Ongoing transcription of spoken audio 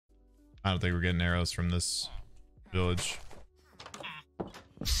I don't think we're getting arrows from this village.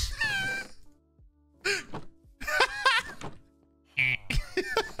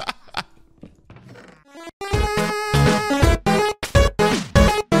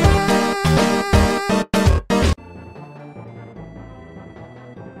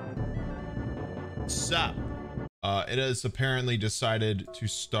 Sup? It has apparently decided to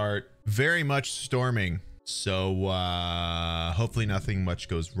start very much storming. So hopefully nothing much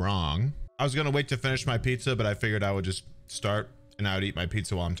goes wrong. I was gonna wait to finish my pizza, but I figured I would just start and I would eat my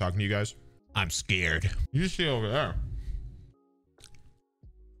pizza while I'm talking to you guys. I'm scared. You see over there.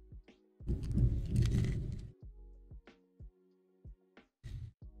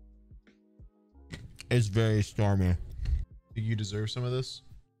 It's very stormy. Think you deserve some of this?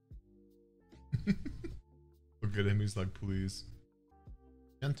 Look at him, he's like, please.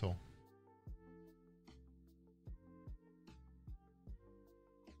 Gentle.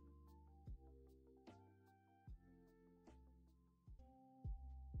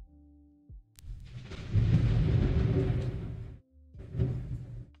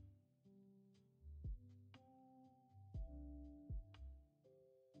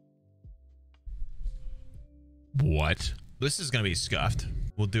 What? This is gonna be scuffed.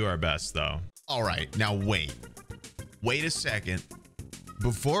 We'll do our best though. All right, now wait a second.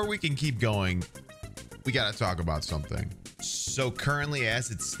 Before we can keep going, we gotta talk about something. So currently,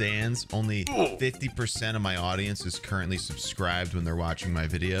 as it stands, only 50% of my audience is currently subscribed when they're watching my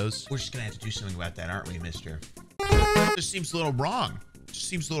videos. We're just gonna have to do something about that, aren't we, mister? Just seems a little wrong. Just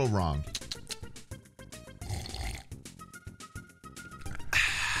seems a little wrong.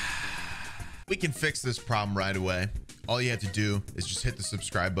 We can fix this problem right away. All you have to do is just hit the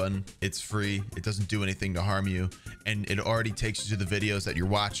subscribe button. It's free. It doesn't do anything to harm you. And it already takes you to the videos that you're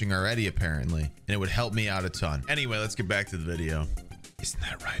watching already, apparently. And it would help me out a ton. Anyway, let's get back to the video. Isn't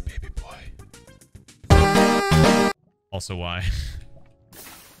that right, baby boy? Also, why?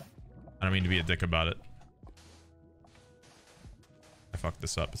 I don't mean to be a dick about it. I fucked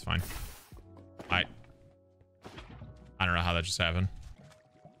this up. It's fine. I don't know how that just happened.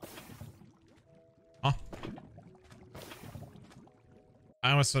 Huh?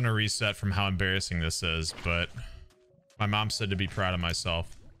 I almost want to reset from how embarrassing this is, but my mom said to be proud of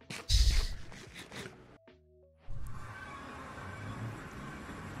myself.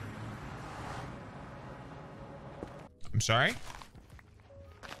 I'm sorry?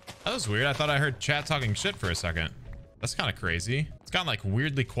 That was weird. I thought I heard chat talking shit for a second. That's kind of crazy. It's gotten like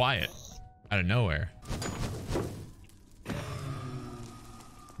weirdly quiet out of nowhere.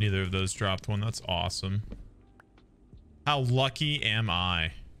 Neither of those dropped one. That's awesome. How lucky am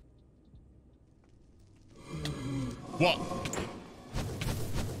I? What?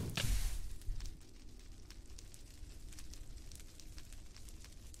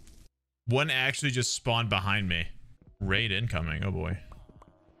 One actually just spawned behind me. Raid incoming. Oh boy.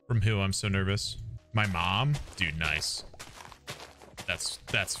 From who? I'm so nervous. My mom? Dude, nice.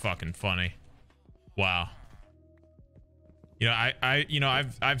 That's fucking funny. Wow. You know,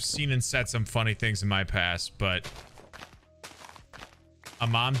 I've seen and said some funny things in my past, but a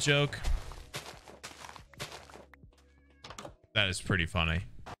mom joke, that is pretty funny.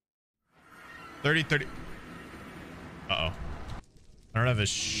 30. Uh-oh. I don't have a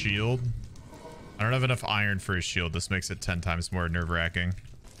shield. I don't have enough iron for a shield. This makes it 10 times more nerve-wracking.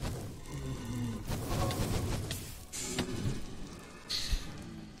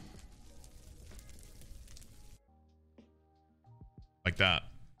 Like that.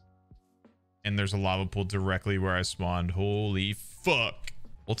 And there's a lava pool directly where I spawned. Holy fuck.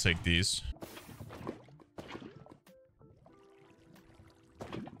 We'll take these.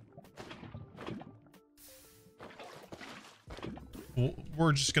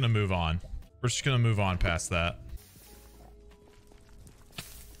 We're just gonna move on. We're just gonna move on past that.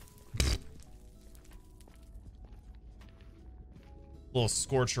 Little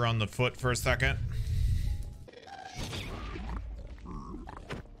scorcher on the foot for a second.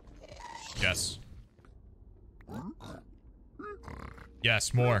 Yes.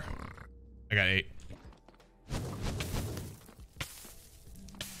 Yes, more. I got 8.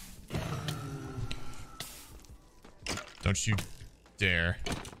 Don't you dare.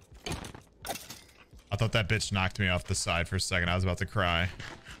 I thought that bitch knocked me off the side for a second. I was about to cry.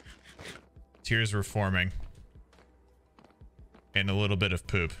 Tears were forming. And a little bit of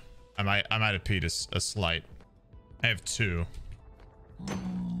poop. I might have peed a slight. I have 2.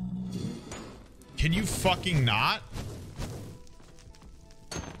 Can you fucking not?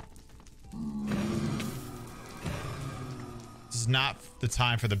 This is not the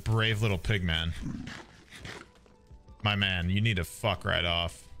time for the brave little pig man. My man, you need to fuck right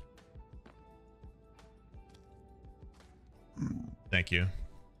off. Thank you.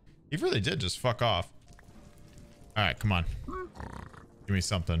 He really did just fuck off. All right, come on. Give me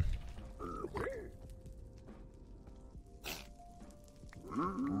something.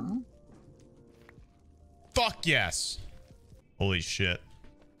 Fuck yes. Holy shit.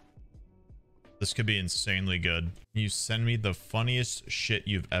 This could be insanely good. You send me the funniest shit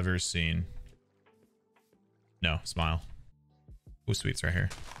you've ever seen. No, smile. Oh, sweets right here.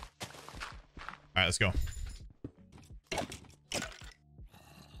 All right, let's go.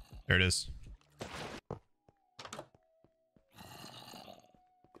 There it is.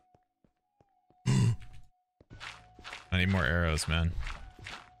 I need more arrows, man.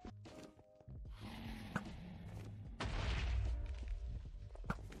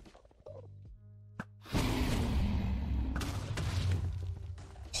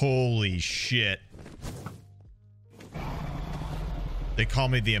 Holy shit. They call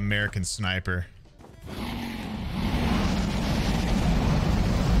me the American Sniper.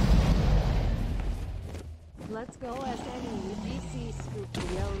 Let's go SNEGC Scoop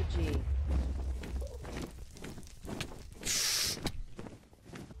the OG.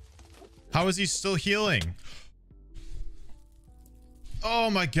 How is he still healing?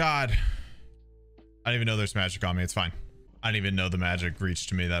 Oh my god. I didn't even know there's magic on me. It's fine. I didn't even know the magic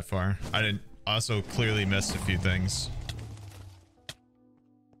reached me that far. I didn't also clearly missed a few things.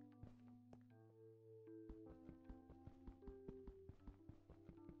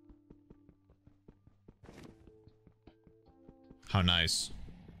 How nice.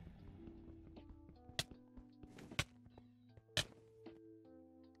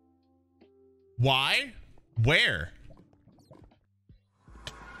 Why? Where?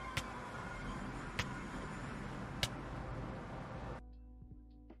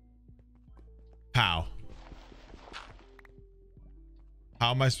 How?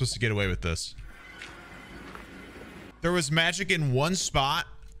 How am I supposed to get away with this? There was magic in one spot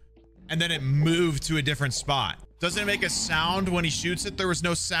and then it moved to a different spot. Doesn't it make a sound when he shoots it? There was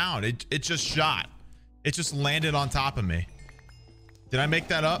no sound. It just shot. It just landed on top of me. Did I make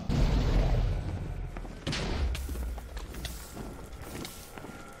that up?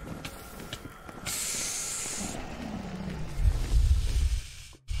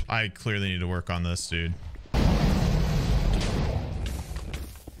 I clearly need to work on this, dude. I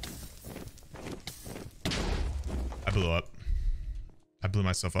blew up. I blew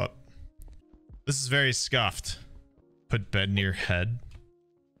myself up. This is very scuffed. Put bed near head.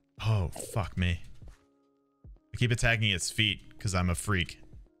 Oh, fuck me. I keep attacking its feet because I'm a freak.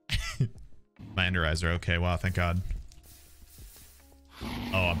 My ender eyes are okay. Wow, thank God.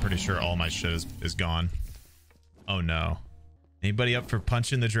 Oh, I'm pretty sure all my shit is gone. Oh no. Anybody up for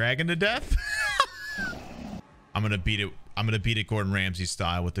punching the dragon to death? I'm gonna beat it. I'm gonna beat it Gordon Ramsay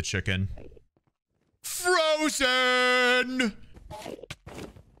style with the chicken. Frozen!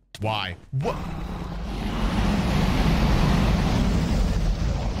 Why? What?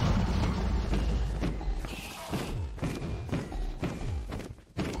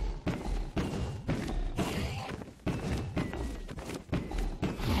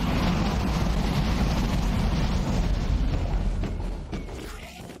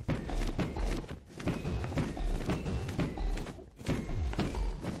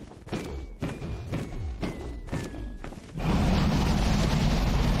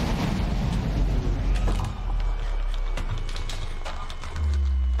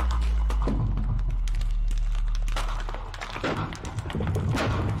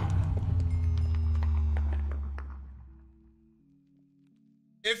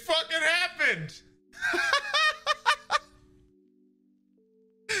 It fucking happened.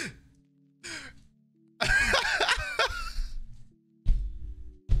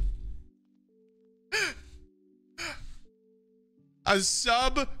 A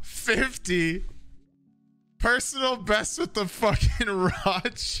sub 50 personal best with the fucking raw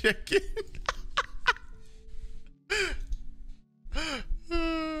chicken.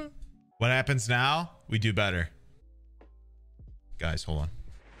 What happens now? We do better. Guys, hold on.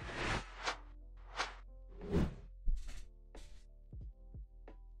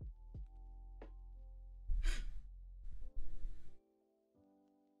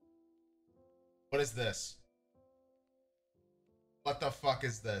 What is this? What the fuck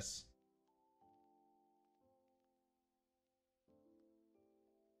is this?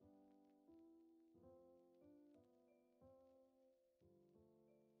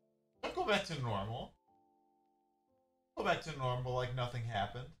 Don't go back to normal. Go back to normal like nothing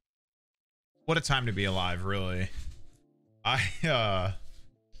happened. What a time to be alive, really.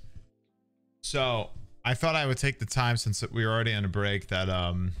 So I thought I would take the time, since we were already on a break, that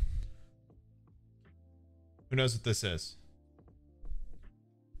who knows what this is?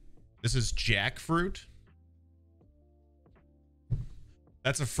 This is jackfruit.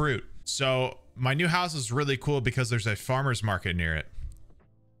 That's a fruit. So my new house is really cool because there's a farmer's market near it.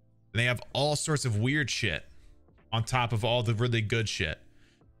 And they have all sorts of weird shit on top of all the really good shit.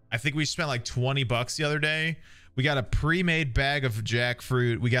 I think we spent like 20 bucks the other day. We got a pre-made bag of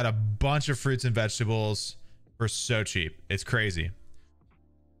jackfruit. We got a bunch of fruits and vegetables for so cheap. It's crazy.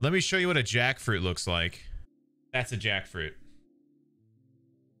 Let me show you what a jackfruit looks like. That's a jackfruit.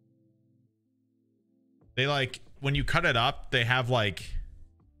 They like, when you cut it up, they have like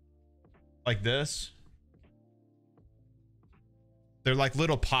this. They're like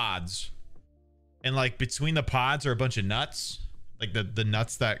little pods. And like between the pods are a bunch of nuts. Like the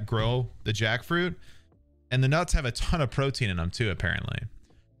nuts that grow the jackfruit. And the nuts have a ton of protein in them too, apparently.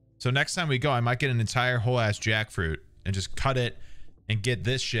 So next time we go, I might get an entire whole ass jackfruit and just cut it and get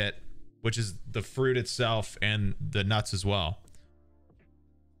this shit, which is the fruit itself and the nuts as well.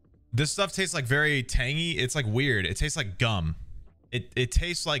 This stuff tastes like very tangy. It's like weird. It tastes like gum. It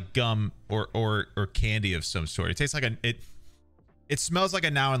tastes like gum or candy of some sort. It tastes like it smells like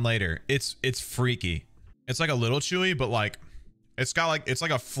a now and later. It's freaky. It's like a little chewy, but like it's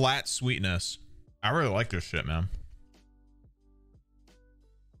like a flat sweetness. I really like this shit, man.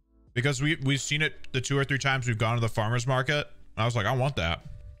 Because we've seen it the 2 or 3 times we've gone to the farmer's market. I was like, I want that.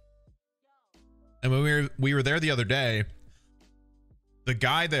 And when we were there the other day, the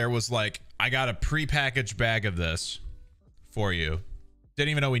guy there was like, I got a pre-packaged bag of this for you. Didn't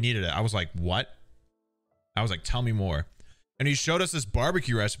even know we needed it. I was like, what? I was like, tell me more. And he showed us this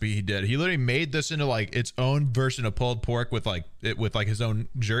barbecue recipe he did. He literally made this into like its own version of pulled pork with like his own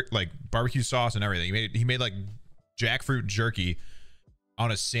like barbecue sauce and everything. He made like jackfruit jerky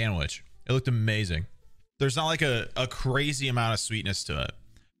on a sandwich. It looked amazing. There's not like a crazy amount of sweetness to it.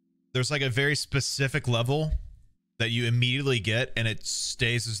 There's like a very specific level that you immediately get and it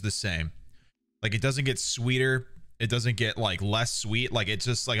stays as the same. Like it doesn't get sweeter. It doesn't get like less sweet. Like it's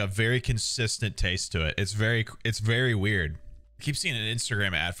just like a very consistent taste to it. It's very weird. I keep seeing an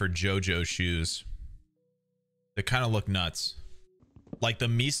Instagram ad for JoJo shoes. They kind of look nuts. Like the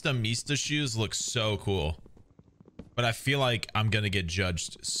Mista shoes look so cool. But I feel like I'm going to get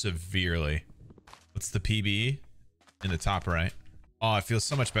judged severely. What's the PB? In the top right. Oh, I feel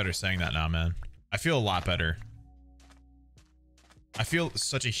so much better saying that now, man. I feel a lot better. I feel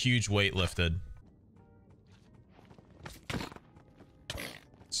such a huge weight lifted.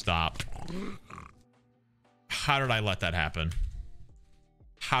 Stop. How did I let that happen?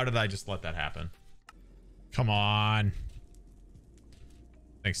 How did I just let that happen? Come on.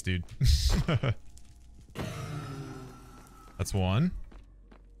 Thanks, dude. That's one.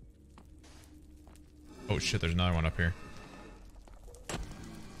 Oh shit, there's another one up here.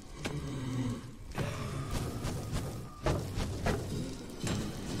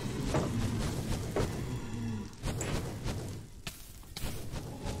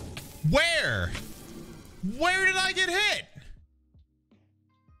 Where? Where did I get hit?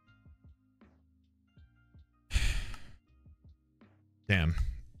 Damn.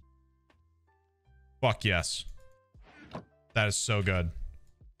 Fuck yes. That is so good.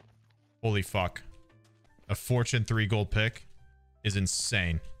 Holy fuck. A Fortune 3 gold pick is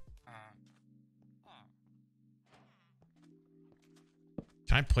insane.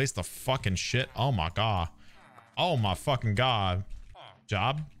 Can I place the fucking shit? Oh my god. Oh my fucking god.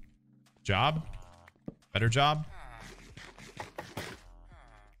 Job? Job? Better job?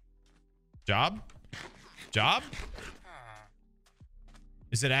 Job? Job?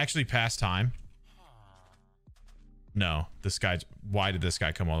 Is it actually past time? No, this guy. Why did this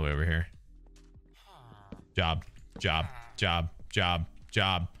guy come all the way over here? Job, job, job, job,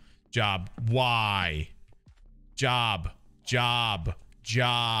 job, job. Why? Job, job,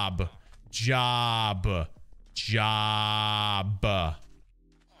 job, job, job,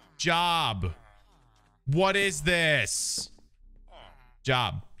 job. What is this?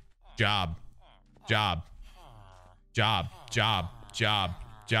 Job, job, job, job, job, job,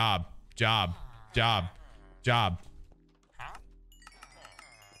 job, job, job, job.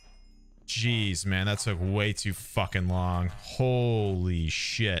 Jeez, man, that took way too fucking long. Holy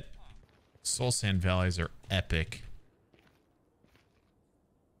shit. Soul Sand Valleys are epic.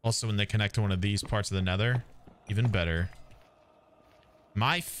 Also, when they connect to one of these parts of the nether, even better.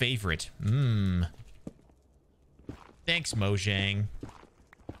 My favorite. Thanks, Mojang.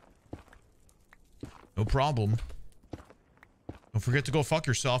 No problem. Don't forget to go fuck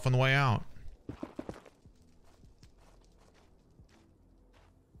yourself on the way out.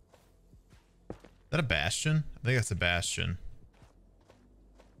 Is that a bastion? I think that's a bastion.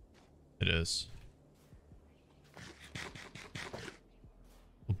 It is.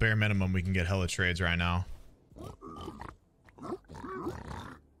 bare minimum, we can get hella trades right now.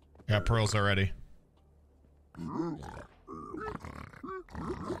 Got pearls already.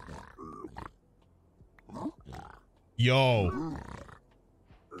 Yo.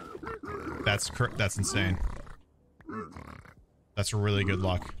 That's insane. That's really good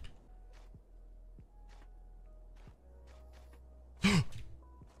luck.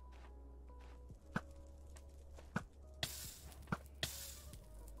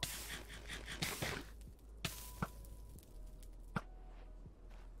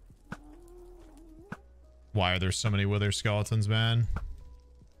 Why are there so many wither skeletons, man?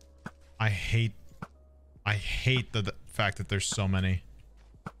 I hate the fact that there's so many.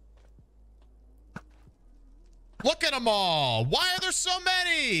 Look at them all. Why are there so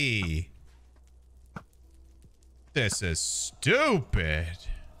many? This is stupid.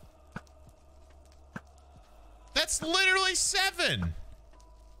 That's literally 7.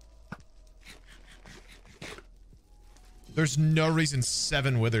 There's no reason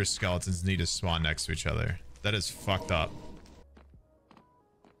 7 wither skeletons need to spawn next to each other. That is fucked up.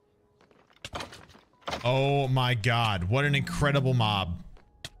 Oh my god. What an incredible mob.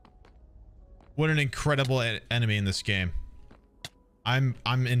 What an incredible enemy in this game. I'm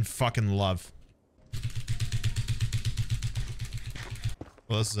in fucking love.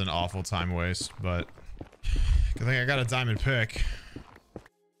 Well, this is an awful time waste, but good thing I got a diamond pick.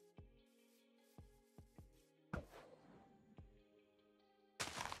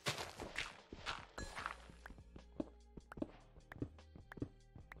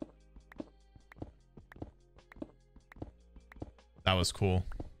 That was cool.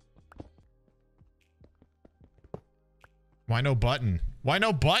 Why no button? Why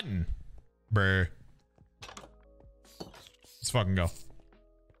no button? Brr. Let's fucking go.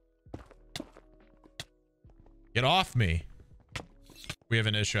 Get off me. We have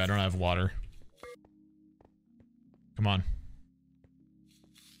an issue. I don't have water. Come on.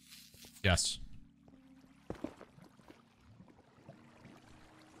 Yes.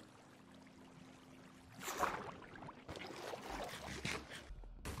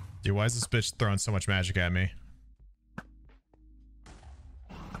 Dude, why is this bitch throwing so much magic at me?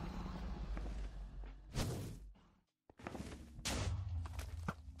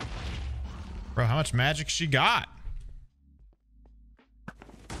 Bro, how much magic she got?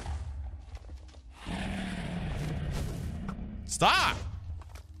 Stop!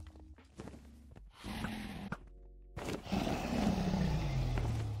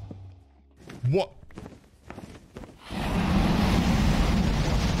 What?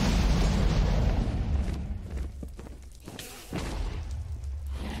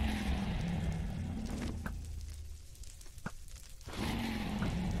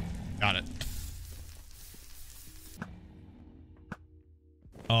 Got it.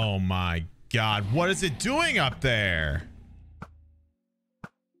 Oh my god, what is it doing up there?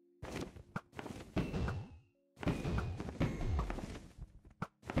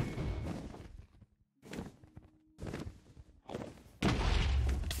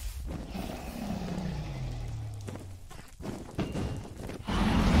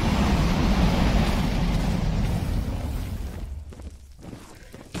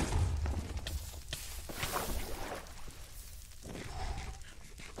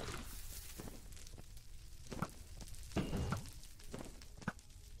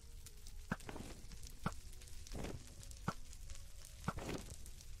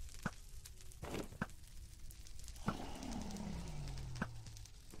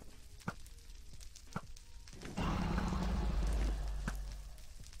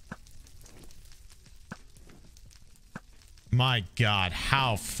 My god,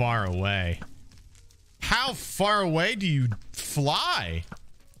 how far away? How far away do you fly?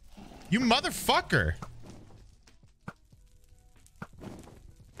 You motherfucker.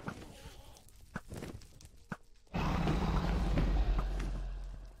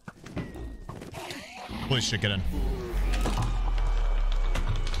 Holy shit, get in.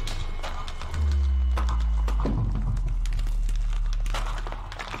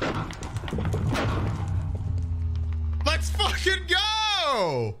 Let's fucking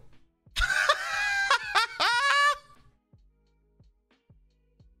go!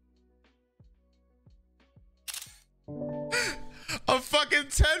 A fucking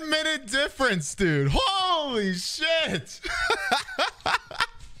 10-minute difference, dude. Holy shit.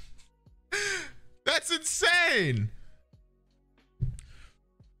 That's insane.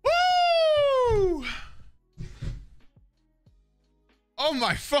 Woo! Oh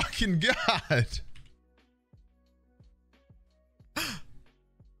my fucking god.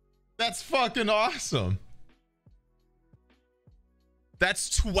 That's fucking awesome.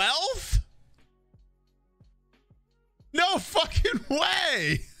 That's 12? No fucking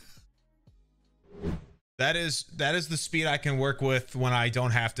way. That is the speed I can work with when I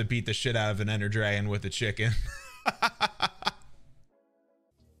don't have to beat the shit out of an Ender Dragon with a chicken.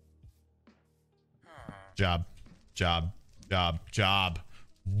 Job.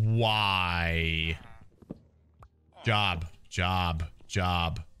 Why? Job.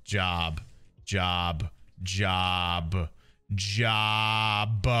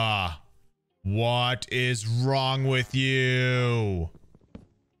 What is wrong with you?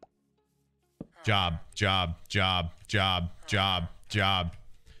 Job.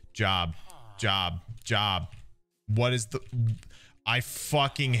 What is the... I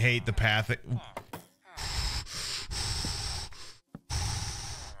fucking hate the path.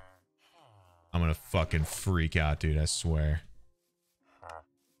 I'm gonna fucking freak out, dude, I swear.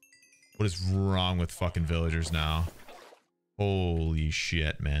 What is wrong with fucking villagers now? Holy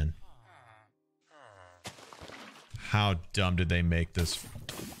shit, man. How dumb did they make this?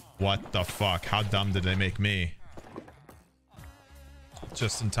 What the fuck? How dumb did they make me?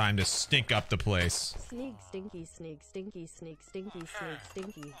 Just in time to stink up the place. Sneak, stinky, sneak, stinky, sneak, stinky, sneak,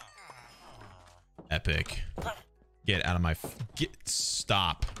 stinky. Epic. Get out of my...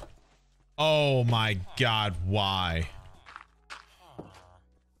 Stop. Oh my god, why?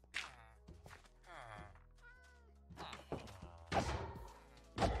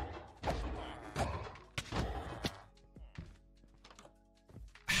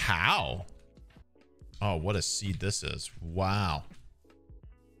 How? Oh, what a seed this is. Wow.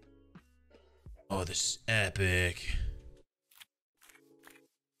 Oh, this is epic.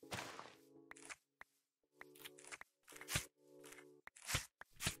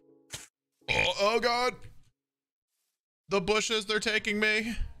 Oh god. The bushes, they're taking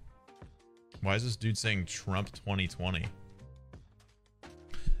me. Why is this dude saying Trump 2020?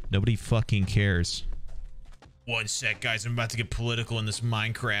 Nobody fucking cares. One sec, guys. I'm about to get political in this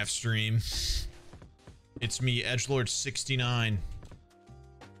Minecraft stream. It's me, Edgelord69.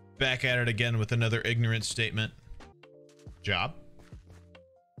 Back at it again with another ignorant statement. Job?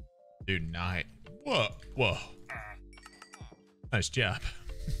 Dude, night. Whoa. Nice job.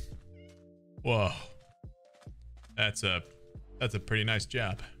 Whoa. That's a pretty nice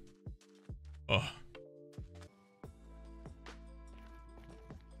job. Oh.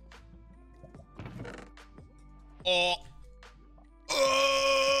 Oh.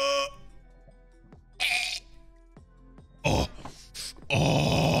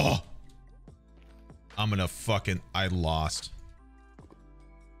 Oh. I'm gonna fucking... I lost.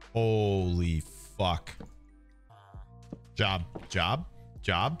 Holy fuck. Job.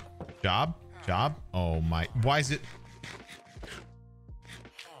 Oh my... Why is it...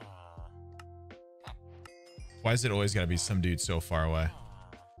 Why is it always gotta be some dude so far away?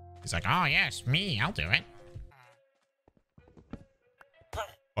 He's like, oh yes, me, I'll do it.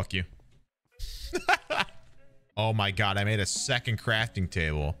 Fuck you. Oh my god, I made a second crafting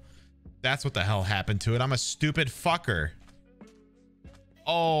table. That's what the hell happened to it. I'm a stupid fucker.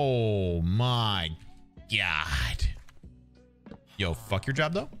 Oh my god. Yo, fuck your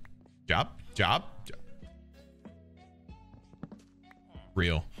job though. Job.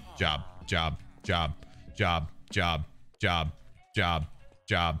 Real. Job.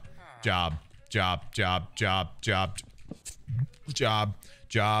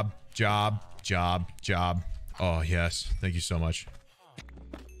 Oh yes, thank you so much.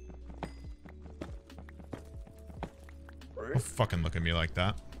 Don't fucking look at me like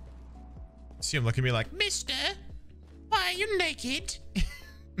that. See him look at me like, mister, why are you naked?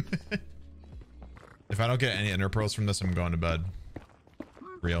 If I don't get any ender pearls from this, I'm going to bed.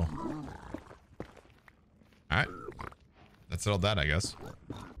 Real. Alright. That's all that, I guess.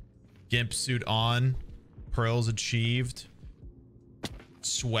 Gimp suit on. Pearls achieved.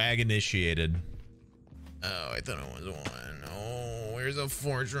 Swag initiated. Oh, I thought it was one. Oh, where's a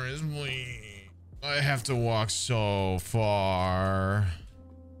fortress, please? I have to walk so far.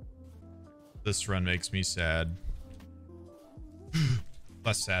 This run makes me sad.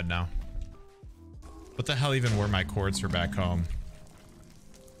 Less sad now. What the hell even were my cords for back home?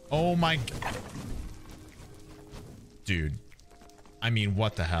 Oh my... Dude. I mean,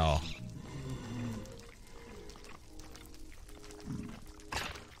 what the hell?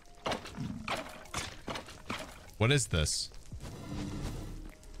 What is this?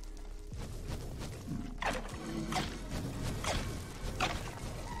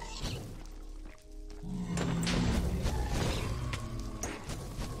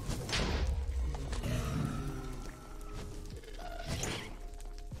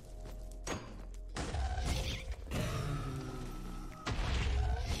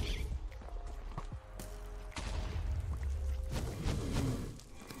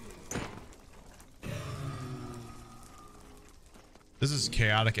 This is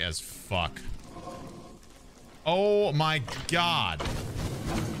chaotic as fuck. Oh my god.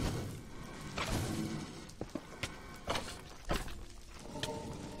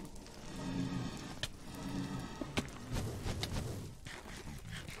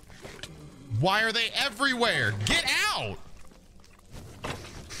 Why are they everywhere? Get out!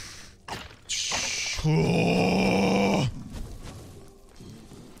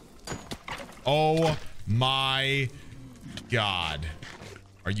 Oh my god.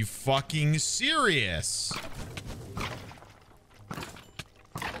 Are you fucking serious?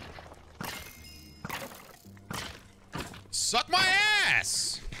 Suck my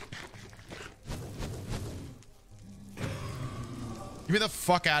ass! Get me the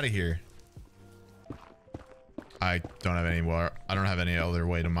fuck out of here. I don't have any more. I don't have any other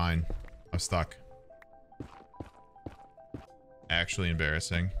way to mine. I'm stuck. Actually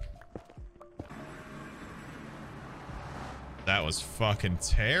embarrassing. That was fucking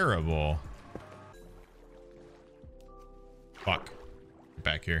terrible. Fuck. Get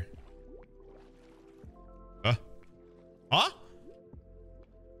back here. Huh? Huh?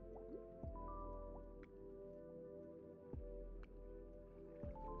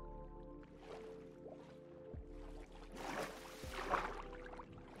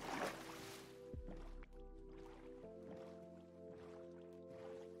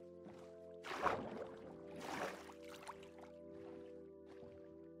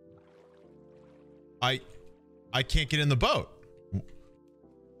 I can't get in the boat.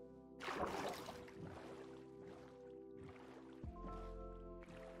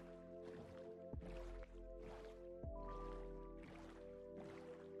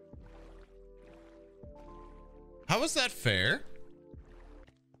 How is that fair?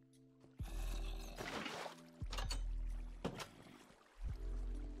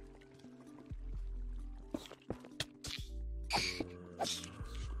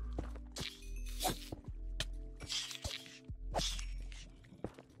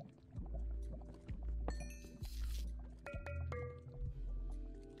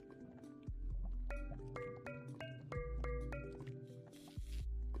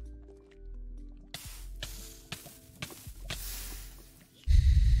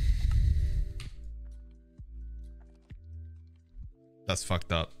 That's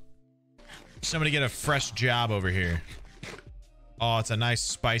fucked up. Somebody get a fresh job over here. Oh, it's a nice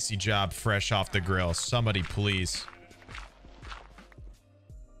spicy job fresh off the grill. Somebody please.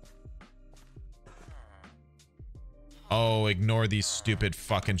 Oh, ignore these stupid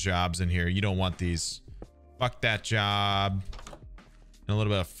fucking jobs in here. You don't want these. Fuck that job. And a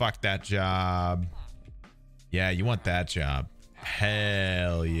little bit of fuck that job. Yeah, you want that job.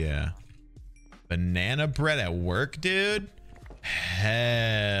 Hell yeah. Banana bread at work, dude?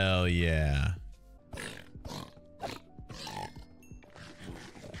 Hell yeah.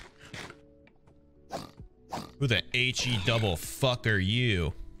 Who the HE double fuck are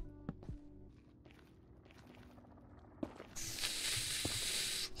you?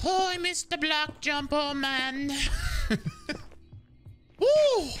 Oh, I missed the block jumper, man.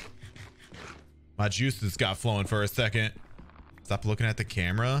 Woo! My juices got flowing for a second. Stop looking at the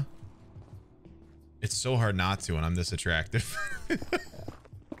camera. It's so hard not to when I'm this attractive.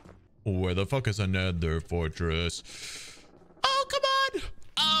 Where the fuck is a nether fortress? Oh, come on.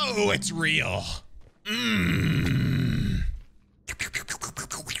 Oh, it's real.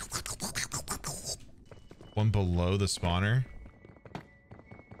 One below the spawner.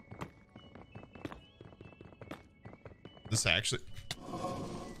 This actually...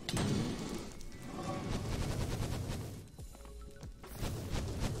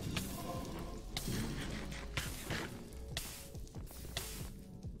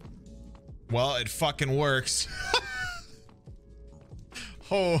 Well, it fucking works.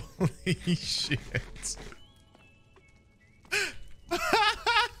 Holy shit.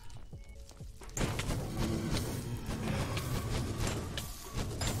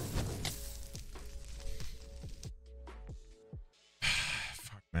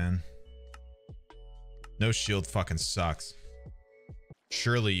 Fuck, man. No shield fucking sucks.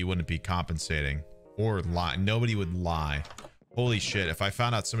 Surely you wouldn't be compensating or lie. Nobody would lie. Holy shit, if I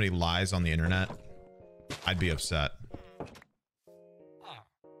found out somebody lies on the internet, I'd be upset.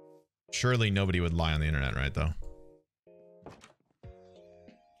 Surely nobody would lie on the internet, right, though?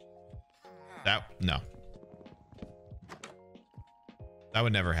 No. That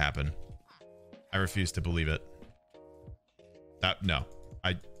would never happen. I refuse to believe it. No.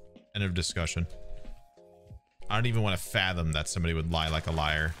 End of discussion. I don't even want to fathom that somebody would lie like a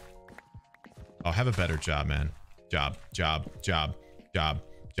liar. Oh, have a better job, man. Job.